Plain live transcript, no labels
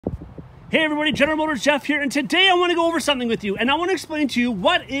Hey everybody, General Motors Jeff here, and today I want to go over something with you, and I want to explain to you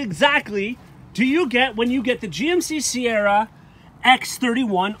what exactly do you get when you get the GMC Sierra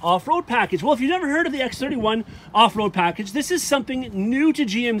X31 off-road package. Well, if you've never heard of the X31 off-road package, this is something new to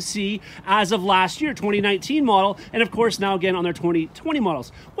GMC as of last year, 2019 model, and of course now again on their 2020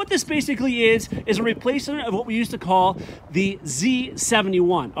 models. What this basically is a replacement of what we used to call the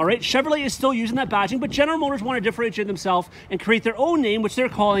Z71, all right? Chevrolet is still using that badging, but General Motors want to differentiate themselves and create their own name, which they're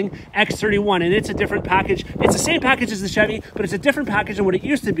calling X31, and it's a different package. It's the same package as the Chevy, but it's a different package than what it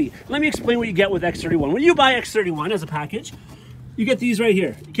used to be. Let me explain what you get with X31. When you buy X31 as a package, you get these right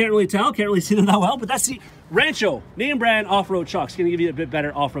here. You can't really tell, can't really see them that well, but that's the Rancho name brand off-road shocks. It's gonna give you a bit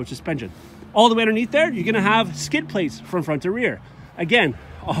better off-road suspension. All the way underneath there, you're gonna have skid plates from front to rear. Again,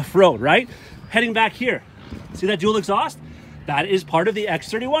 off-road, right? Heading back here, see that dual exhaust? That is part of the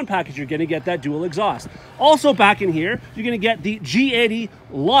X31 package. You're gonna get that dual exhaust. Also back in here, you're gonna get the G80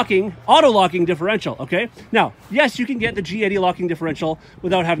 locking, auto-locking differential, okay? Now, yes, you can get the G80 locking differential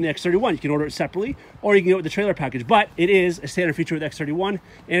without having the X31. You can order it separately, or you can get it with the trailer package, but it is a standard feature with X31,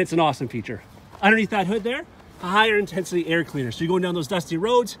 and it's an awesome feature. Underneath that hood there, a higher intensity air cleaner. So you're going down those dusty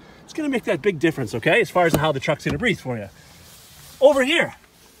roads, it's gonna make that big difference, okay? As far as how the truck's gonna breathe for you. Over here,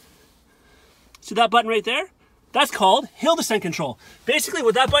 see that button right there? That's called hill descent control. Basically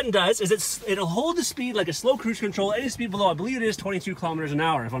what that button does is it'll hold the speed like a slow cruise control, any speed below, I believe it is 22 kilometers an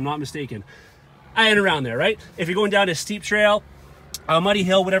hour if I'm not mistaken. And around there, right? If you're going down a steep trail, a muddy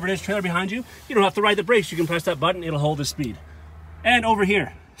hill, whatever it is, trailer behind you, you don't have to ride the brakes. You can press that button, it'll hold the speed. And over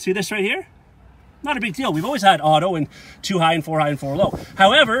here, see this right here? Not a big deal. We've always had auto and 2 high and 4 high and 4 low.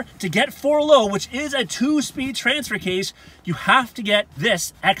 However, to get 4 low, which is a 2-speed transfer case, you have to get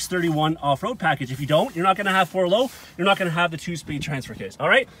this X31 off-road package. If you don't, you're not gonna have 4 low, you're not gonna have the 2-speed transfer case, all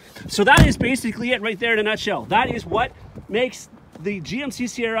right? So that is basically it right there in a nutshell. That is what makes the GMC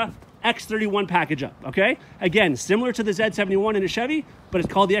Sierra X31 package up, okay? Again, similar to the Z71 in a Chevy, but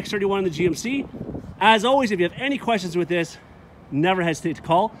it's called the X31 in the GMC. As always, if you have any questions with this, never hesitate to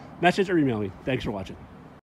call, message, or email me. Thanks for watching.